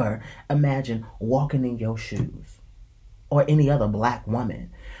never imagine walking in your shoes or any other black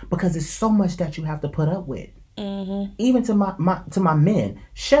woman, because it's so much that you have to put up with. Mm-hmm. Even to my men,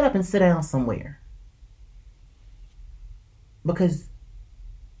 shut up and sit down somewhere. Because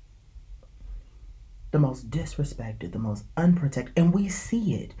the most disrespected, the most unprotected, and we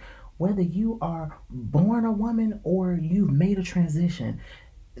see it, whether you are born a woman or you've made a transition,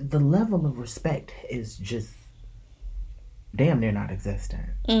 the level of respect is just damn near not existent.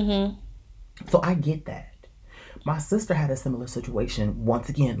 Mm-hmm. So I get that. My sister had a similar situation, once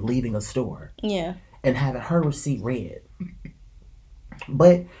again, leaving a store. Yeah. And having her receipt read.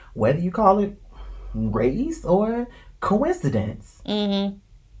 But whether you call it race or coincidence, mm-hmm.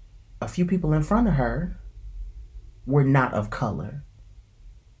 a few people in front of her were not of color.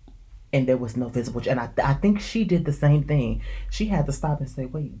 And there was no visible. And I think she did the same thing. She had to stop and say,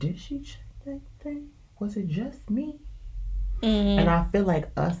 wait, did she check that thing? Was it just me? Mm-hmm. And I feel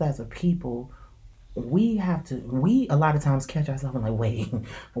like us as a people, we a lot of times catch ourselves and like, wait,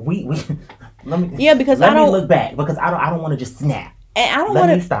 let me look back, because I don't want to just snap. And I don't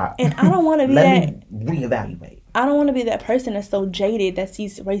want to stop. And I don't want to be let me reevaluate. I don't want to be that person that's so jaded that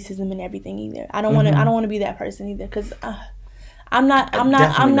sees racism and everything either. I don't want to. I don't want to be that person either, because I'm not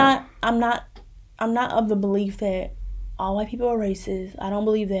of the belief that all white people are racist. I don't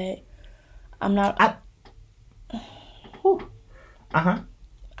believe that. I'm not.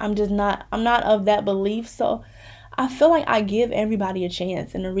 I'm just not. I'm not of that belief. So I feel like I give everybody a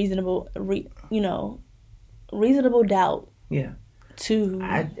chance and a reasonable doubt. Yeah.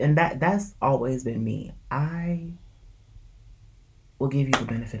 And that's always been me. I will give you the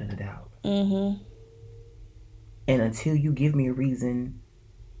benefit of the doubt. Mm-hmm. And until you give me a reason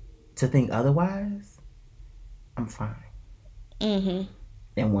to think otherwise, I'm fine. Mm-hmm.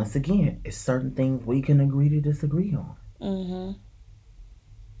 And once again, it's certain things we can agree to disagree on. Mm-hmm.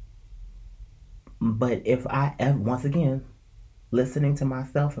 But if I ever, once again, listening to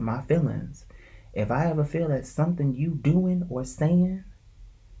myself and my feelings, if I ever feel that something you doing or saying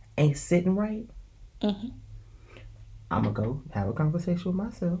ain't sitting right, mm-hmm. I'm gonna go have a conversation with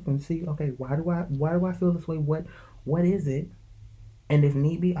myself and see, okay, why do I feel this way? What is it? And if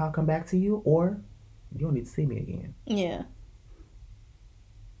need be, I'll come back to you, or you don't need to see me again. Yeah.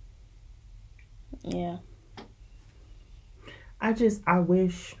 Yeah. I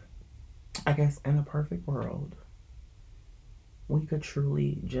wish, I guess, in a perfect world, we could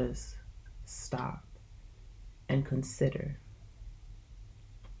truly just stop and consider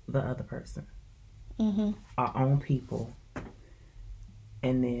the other person, Mm-hmm. our own people,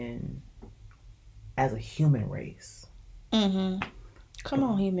 and then as a human race. Mm-hmm. Come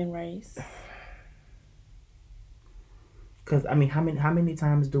on, human race. Because I mean, how many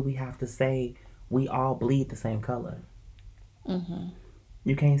times do we have to say we all bleed the same color? Mm-hmm.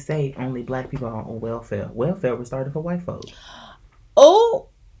 You can't say only black people are on welfare. Welfare was started for white folks. Oh,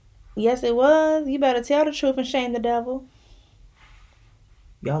 yes, it was. You better tell the truth and shame the devil.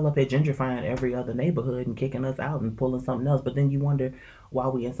 Y'all up here gentrifying every other neighborhood and kicking us out and pulling something else. But then you wonder why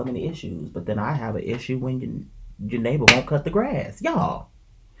we in so many issues. But then I have an issue when your neighbor won't cut the grass. Y'all.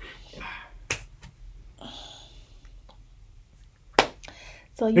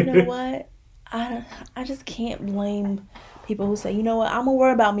 So you know what? I just can't blame people who say, you know what, I'm gonna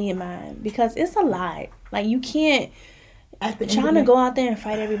worry about me and mine, because it's a lot. Like, you can't trying to go out there and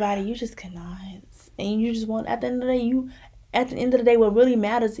fight everybody. You just cannot. And you just want, at the end of the day, what really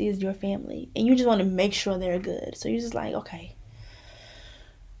matters is your family, and you just want to make sure they're good. So you're just like, okay,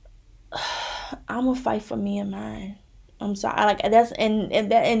 I'm gonna fight for me and mine. I'm sorry, like that's and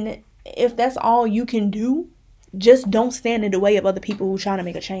if that's all you can do, just don't stand in the way of other people who are trying to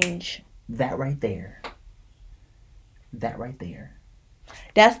make a change. That right there.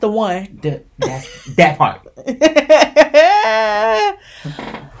 That's the one. That's that part.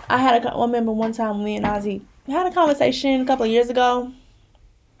 I remember one time me and Ozzy had a conversation a couple of years ago,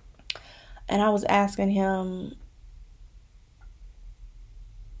 and I was asking him,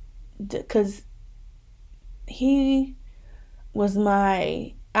 because he was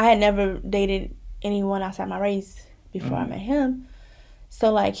I had never dated anyone outside my race before I met him.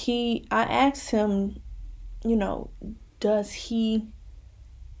 So like I asked him, you know, does he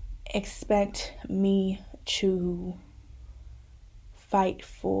expect me to fight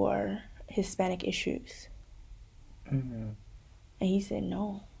for Hispanic issues? Mm-hmm. And he said,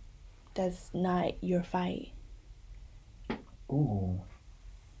 no, that's not your fight. Ooh.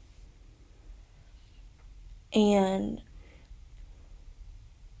 And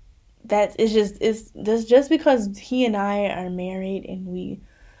it's just because he and I are married and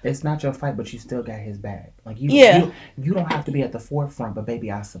it's not your fight, but you still got his back. Like you don't have to be at the forefront, but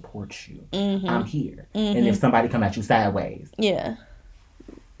baby, I support you. Mm-hmm. I'm here. Mm-hmm. And if somebody come at you sideways, yeah.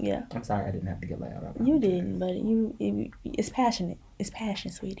 I'm sorry, I didn't have to get loud. You didn't, but it's passionate. It's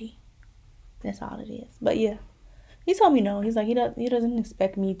passion, sweetie. That's all it is. But yeah, he told me no. He's like, he doesn't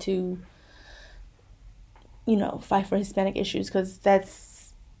expect me to, you know, fight for Hispanic issues, because that's.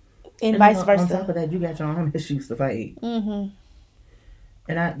 And vice versa. On top of that, you got your own issues to fight. Mm-hmm.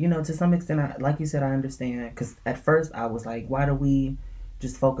 And I, to some extent, like you said, I understand. Because at first I was like, why do we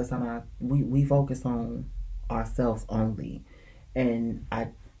just focus on we focus on ourselves only? And I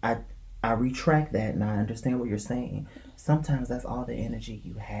retract that, and I understand what you're saying. Sometimes that's all the energy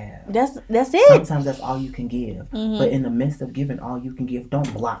you have. That's it. Sometimes that's all you can give. Mm-hmm. But in the midst of giving all you can give,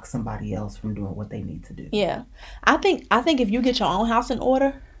 don't block somebody else from doing what they need to do. Yeah. I think if you get your own house in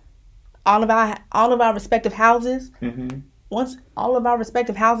order, all of our respective houses, mm-hmm. once all of our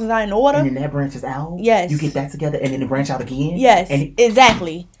respective houses are in order, and then that branches out. Yes. You get that together, and then it branch out again. Yes. And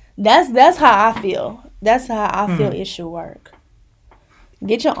exactly. That's how I feel. That's how I feel it should work.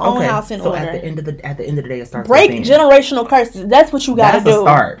 Get your own house in order. So at the end of the day, it starts. Break generational curses. That's what you gotta do.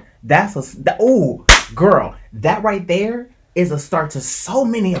 That's a start. Oh, girl, that right there is a start to so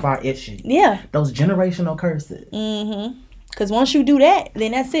many of our issues. Yeah. Those generational curses. Mm-hmm. Because once you do that,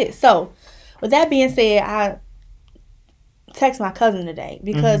 then that's it. So, with that being said, I text my cousin today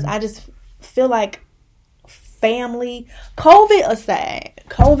because I just feel like family, COVID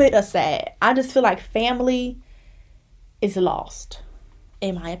aside, I just feel like family is lost,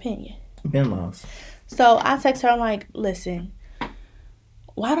 in my opinion. Been lost. So I text her, I'm like, listen,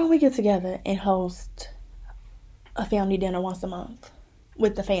 why don't we get together and host a family dinner once a month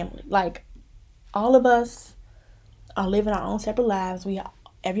with the family? Like, all of us are living our own separate lives.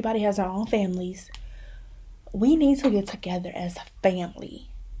 Everybody has our own families. We need to get together as a family,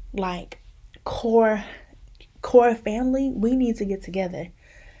 like core family. We need to get together.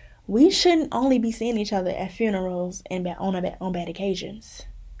 We shouldn't only be seeing each other at funerals and on bad occasions.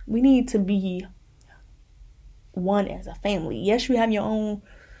 We need to be one as a family. Yes, you have your own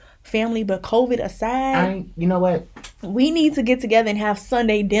family, but COVID aside, you know what? We need to get together and have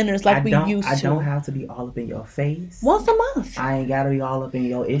Sunday dinners like we used to. I don't have to be all up in your face. Once a month. I ain't got to be all up in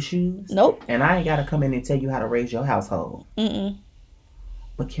your issues. Nope. And I ain't got to come in and tell you how to raise your household. Mm-mm.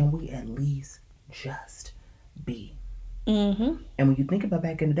 But can we at least just be? Mm-hmm. And when you think about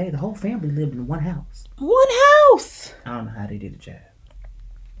back in the day, the whole family lived in one house. One house. I don't know how they did the job.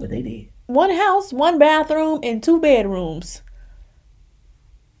 But they did. One house, one bathroom, and 2 bedrooms.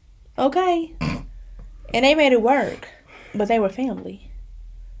 Okay? And they made it work. But they were family.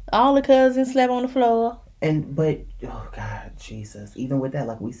 All the cousins slept on the floor. But oh God, Jesus. Even with that,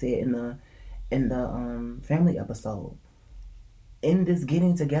 like we said in the family episode, in this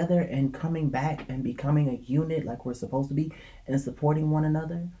getting together and coming back and becoming a unit like we're supposed to be and supporting one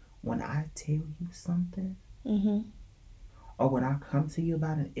another, when I tell you something, or when I come to you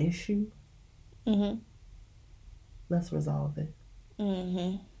about an issue, let's resolve it.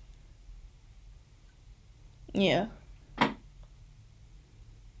 Yeah.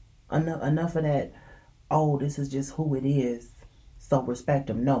 Enough of that, oh, this is just who it is, so respect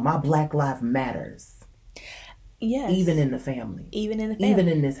them. No, my Black life matters. Yes. Even in the family. Even in the family. Even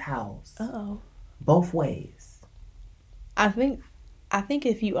in this house. Both ways. I think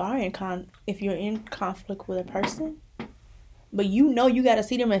if you are if you're in conflict with a person, but you know you got to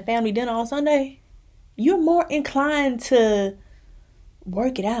see them at family dinner on Sunday, you're more inclined to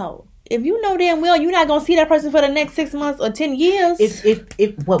work it out. If you know damn well you're not gonna see that person for the next 6 months or 10 years.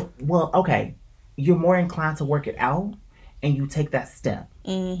 Well, okay, you're more inclined to work it out, and you take that step.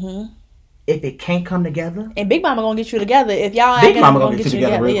 If it can't come together, and Big Mama gonna get you together. If y'all Big Mama gonna get you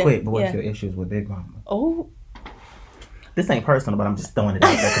together real quick. But what's your issues with Big Mama? Oh, this ain't personal, but I'm just throwing it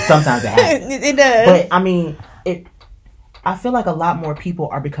out there because sometimes it happens. It does. But I mean, I feel like a lot more people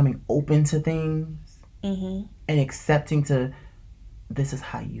are becoming open to things and accepting to. This is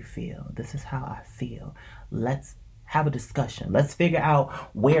how you feel. This is how I feel. Let's have a discussion. Let's figure out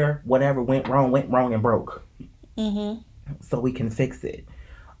where whatever went wrong and broke. So we can fix it.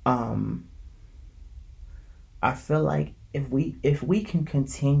 I feel like if we can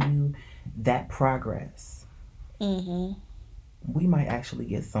continue that progress, we might actually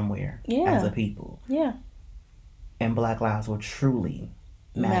get somewhere as a people. Yeah. And Black lives will truly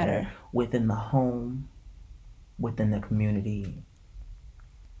matter within the home, within the community,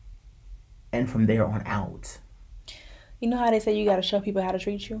 and from there on out. You know how they say you got to show people how to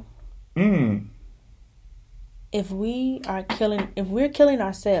treat you? If we're killing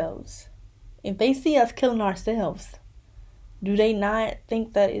ourselves, if they see us killing ourselves, do they not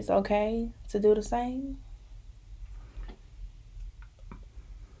think that it's okay to do the same?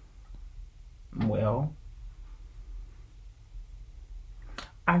 Well,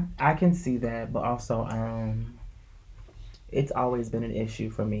 I can see that, but also it's always been an issue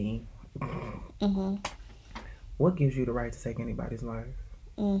for me. What gives you the right to take anybody's life?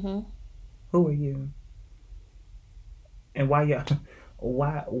 Who are you? And why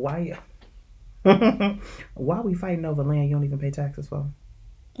we fighting over land you don't even pay taxes for?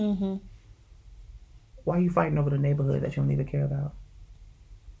 Why are you fighting over the neighborhood that you don't even care about?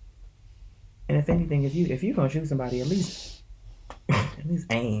 And if anything, if you're gonna shoot somebody, at least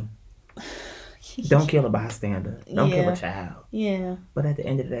aim. Don't kill a bystander. Don't kill a child. Yeah. But at the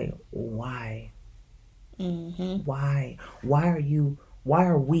end of the day, why? Why? Why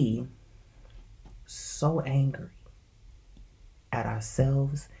are we so angry at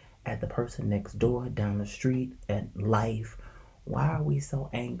ourselves, at the person next door, down the street, at life? Why are we so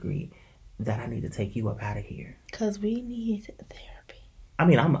angry that I need to take you up out of here? Because we need therapy. I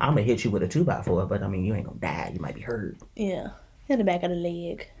mean, I'm gonna hit you with a 2x4, but I mean, you ain't gonna die. You might be hurt. Yeah. In the back of the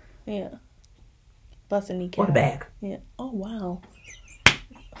leg. Yeah. Busting kneecap. Or the back. Yeah. Oh, wow.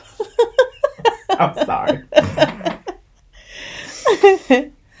 I'm sorry.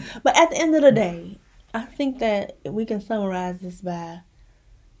 But at the end of the day, I think that we can summarize this by,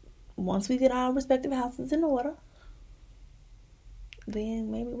 once we get our respective houses in order,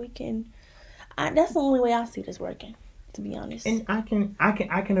 then maybe we can. That's the only way I see this working, to be honest. And I can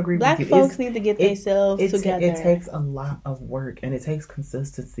agree Black with you. Black folks need to get themselves together. It takes a lot of work and it takes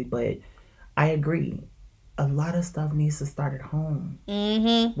consistency, but I agree. A lot of stuff needs to start at home,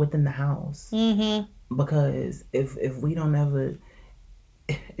 within the house, because if we don't ever,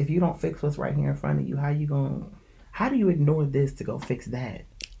 if you don't fix what's right here in front of you, how do you ignore this to go fix that?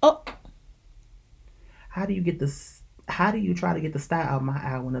 Oh, how do you try to get the sty out of my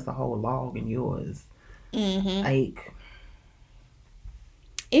eye when there's a whole log in yours? Like,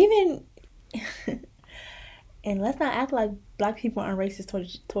 even, and let's not act like Black people aren't racist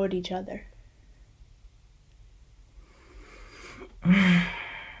toward each other.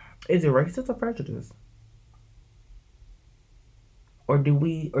 Is it racist or prejudice? Or do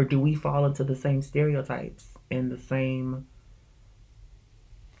we fall into the same stereotypes and the same,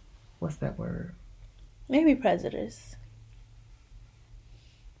 what's that word? Maybe prejudice.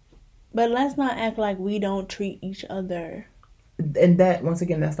 But let's not act like we don't treat each other. And that, once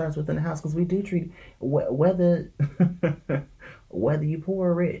again, that starts within the house, because we do treat, whether whether you poor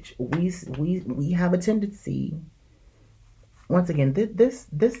or rich, we have a tendency. Once again,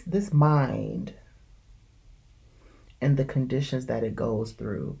 this mind and the conditions that it goes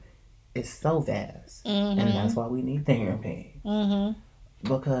through is so vast, and that's why we need therapy.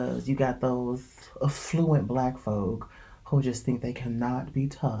 Because you got those affluent black folk who just think they cannot be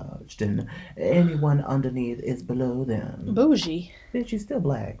touched, and anyone underneath is below them. Bougie. Bitch, you still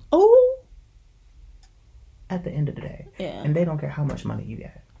black. Oh. At the end of the day. Yeah. And they don't care how much money you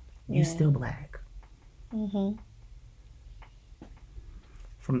got. You still black.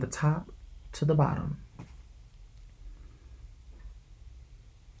 From the top to the bottom.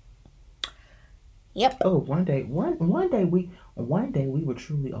 Yep. Oh, one day we were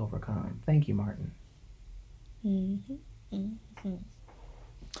truly overcome. Thank you, Martin.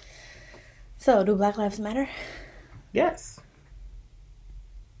 So, do Black Lives Matter? Yes.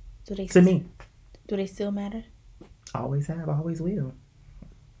 Do they to me? Do they still matter? Always have, always will.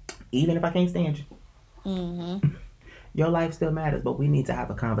 Even if I can't stand you. Your life still matters, but we need to have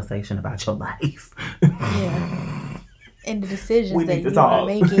a conversation about your life. Yeah. And the decisions that you are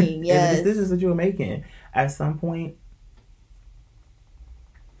making. Yes. And the decisions that you're making. At some point,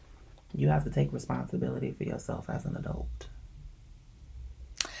 you have to take responsibility for yourself as an adult.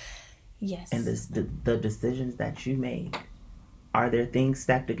 Yes. And the decisions that you make, are there things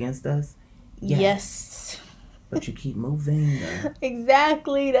stacked against us? Yes. But you keep moving.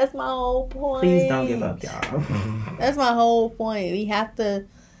 Exactly. That's my whole point. Please don't give up, y'all. That's my whole point. We have to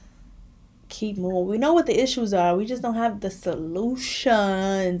keep moving. We know what the issues are. We just don't have the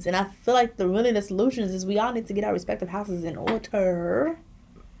solutions. And I feel like the solutions is we all need to get our respective houses in order.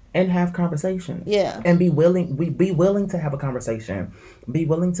 And have conversations. Yeah. And be willing to have a conversation. Be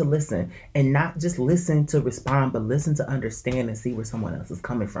willing to listen. And not just listen to respond, but listen to understand and see where someone else is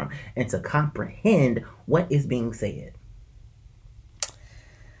coming from. And to comprehend what is being said.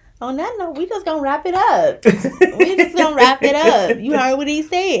 On that note, we just gonna wrap it up. You heard what he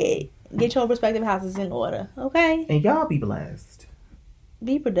said. Get your respective houses in order. Okay? And y'all be blessed.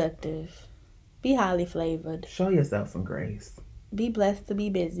 Be productive. Be highly flavored. Show yourself some grace. Be blessed to be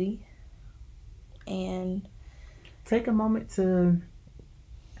busy. And take a moment to,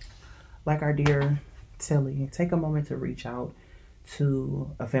 like our dear Tilly, take a moment to reach out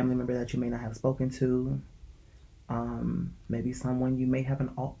to a family member that you may not have spoken to. Maybe someone you may have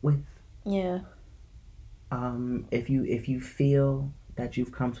an alt with. Yeah. If you feel that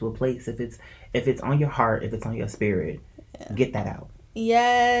you've come to a place, if it's on your heart, if it's on your spirit, get that out.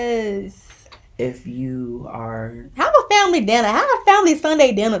 Yes. If you are, have a family dinner, have a family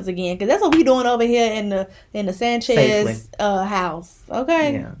Sunday dinners again, because that's what we doing over here in the Sanchez house.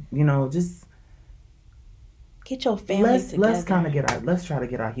 Okay. Yeah, just get your family together. Let's try to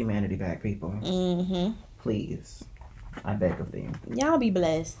get our humanity back, people. Please, I beg of thee. Y'all be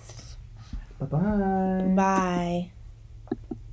blessed. Bye-bye. Bye.